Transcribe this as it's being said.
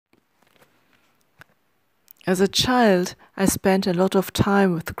As a child, I spent a lot of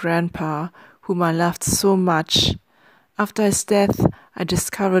time with Grandpa, whom I loved so much. After his death, I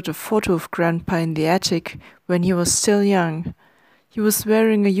discovered a photo of Grandpa in the attic when he was still young. He was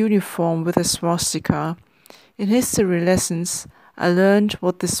wearing a uniform with a swastika. In history lessons, I learned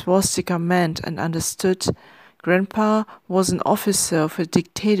what the swastika meant and understood Grandpa was an officer of a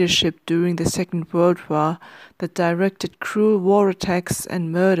dictatorship during the Second World War that directed cruel war attacks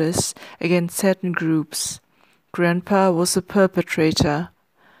and murders against certain groups. Grandpa was a perpetrator.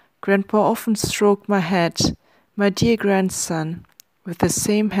 Grandpa often stroked my head, my dear grandson. With the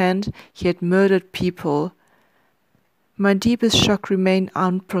same hand he had murdered people. My deepest shock remained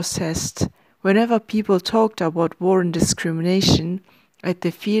unprocessed. Whenever people talked about war and discrimination, I had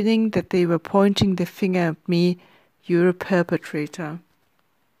the feeling that they were pointing the finger at me, "You're a perpetrator."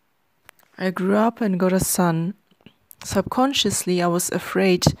 I grew up and got a son. Subconsciously, I was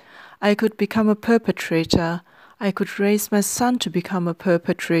afraid I could become a perpetrator. I could raise my son to become a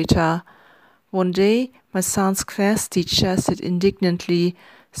perpetrator. One day, my son's class teacher said indignantly,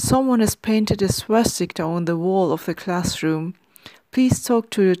 "Someone has painted a swastika on the wall of the classroom. Please talk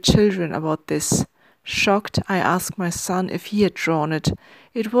to your children about this." Shocked, I asked my son if he had drawn it.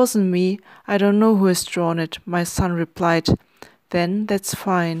 "It wasn't me. I don't know who has drawn it," my son replied. "Then that's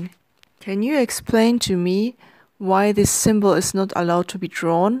fine. Can you explain to me why this symbol is not allowed to be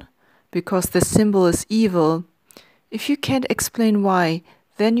drawn?" "Because the symbol is evil." "If you can't explain why,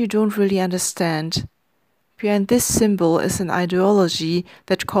 then you don't really understand. Behind this symbol is an ideology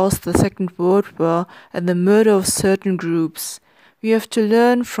that caused the Second World War and the murder of certain groups. We have to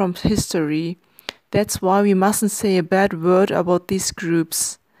learn from history. That's why we mustn't say a bad word about these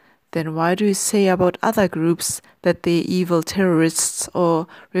groups." "Then why do you say about other groups that they're evil terrorists or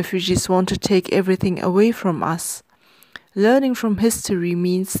refugees want to take everything away from us?" Learning from history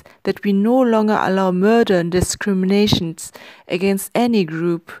means that we no longer allow murder and discriminations against any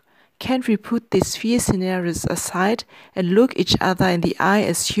group. Can't we put these fear scenarios aside and look each other in the eye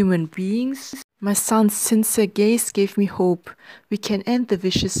as human beings? My son's sincere gaze gave me hope. We can end the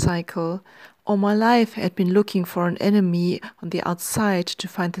vicious cycle. All my life I had been looking for an enemy on the outside to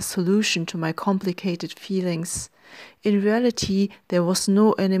find the solution to my complicated feelings. In reality, there was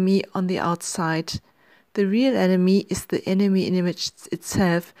no enemy on the outside. The real enemy is the enemy image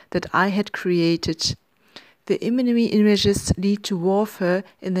itself that I had created. The enemy images lead to warfare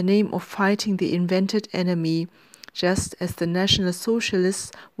in the name of fighting the invented enemy, just as the National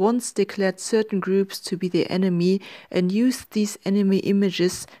Socialists once declared certain groups to be their enemy and used these enemy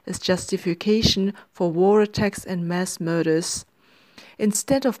images as justification for war attacks and mass murders.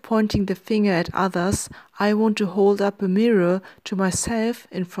 Instead of pointing the finger at others, I want to hold up a mirror to myself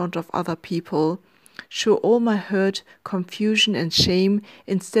in front of other people. Show all my hurt, confusion and shame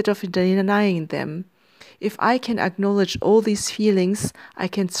instead of denying them. If I can acknowledge all these feelings, I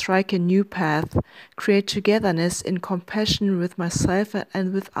can strike a new path, create togetherness in compassion with myself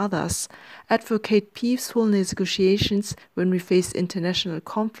and with others, advocate peaceful negotiations when we face international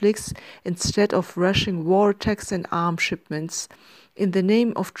conflicts instead of rushing war attacks and arms shipments. In the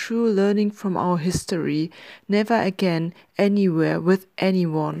name of true learning from our history, never again, anywhere, with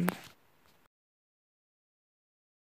anyone.